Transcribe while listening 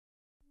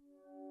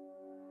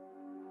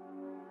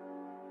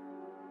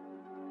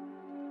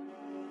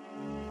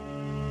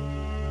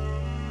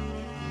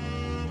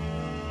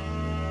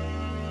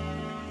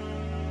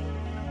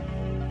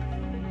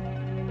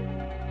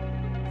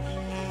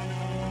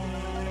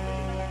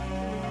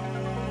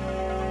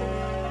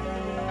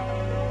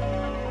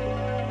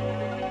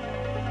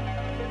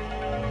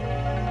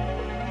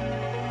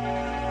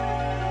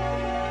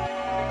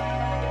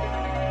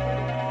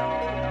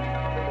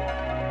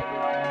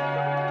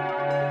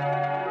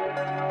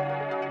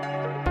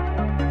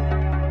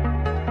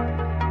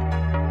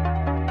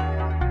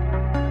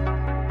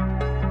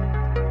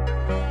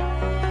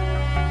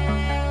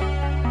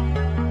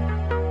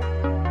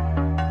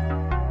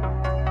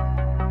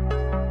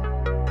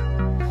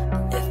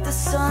the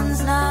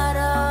sun's not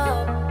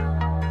up,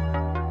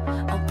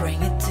 I'll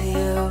bring it to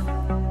you.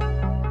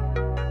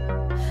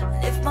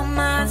 And if my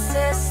mind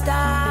says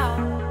stop,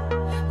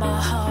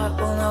 my heart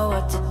will know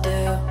what to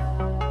do.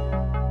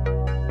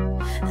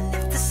 And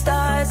if the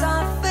stars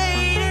are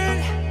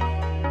fading,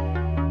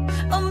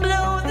 I'll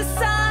blow the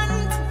sun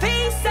to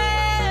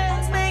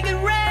pieces, make it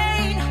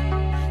rain,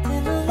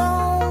 then the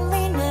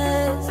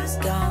loneliness is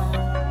gone.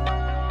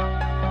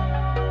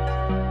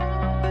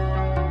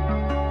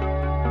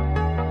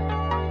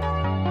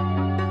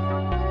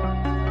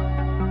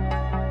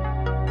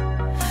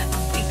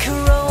 We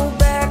could roll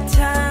back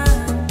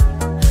time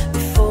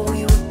before we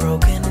were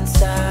broken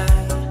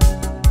inside.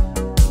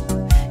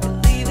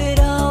 Leave it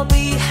all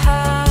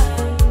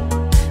behind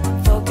and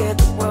forget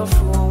the world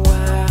for a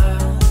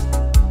while.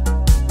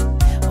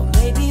 Or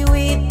maybe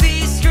we'd be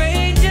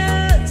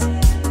strangers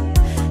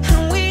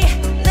and we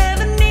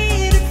never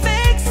needed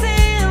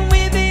fixing.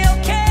 We'd be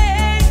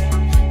okay,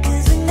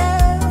 'cause we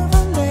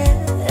never met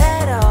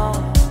at all.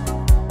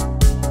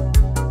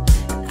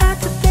 I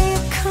could be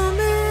a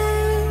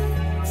comet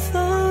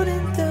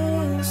floating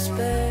through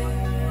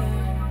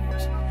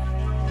space,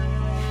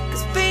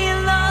 'cause being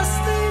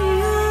lost in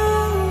you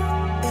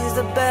is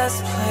the best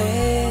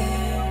place.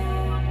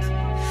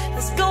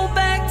 Let's go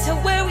back to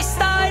where we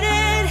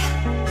started.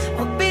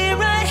 I'll be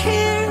right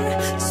here.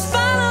 Just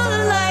follow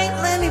the light,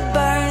 let me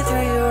burn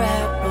through your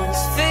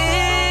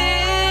atmosphere.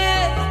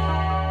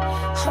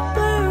 I'll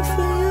burn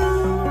for you.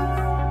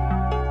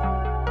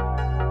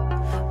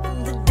 When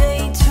the day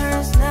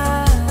turns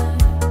night,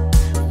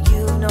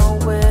 you know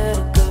where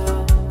to go.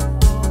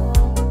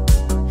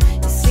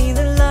 You see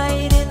the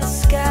light in the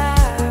sky,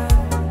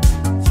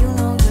 you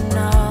know you're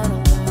not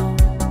alone.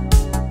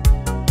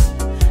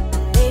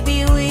 Maybe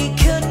we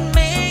could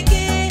make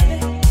it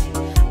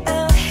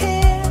out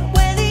here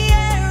where the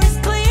air is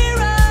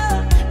clearer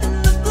than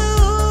the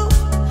blue,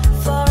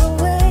 far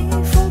away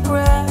from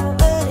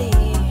gravity.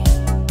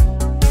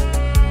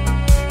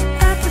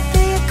 I could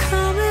be a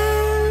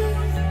comet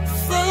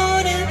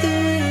floating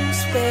through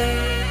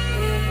space,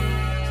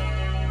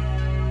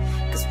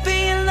 'cause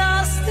being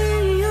lost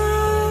in you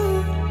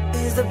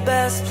is the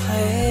best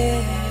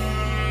place.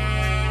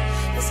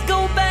 Let's go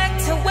back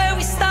to where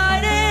we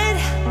started.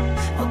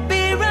 I'll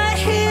be right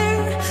here.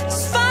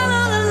 Just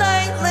follow the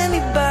light, let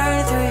me burn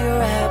through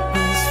your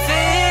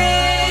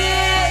atmosphere.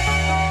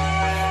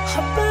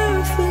 I'll burn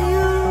for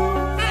you.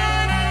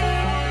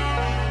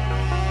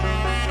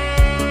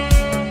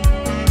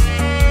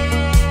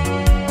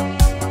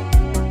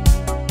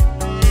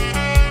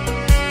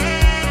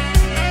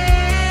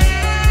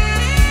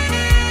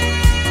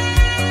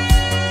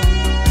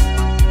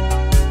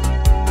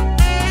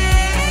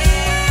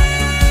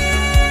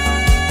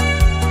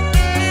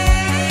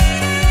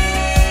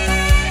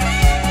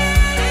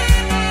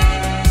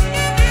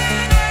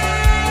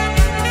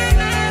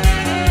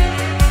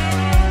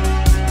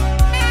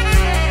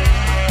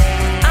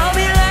 I'll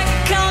be like a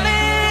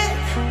comet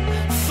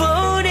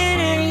floating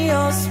in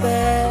your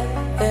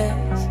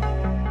space.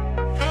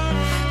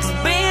 So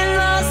being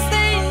lost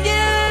in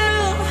you,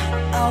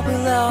 I'll be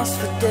lost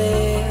for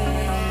days.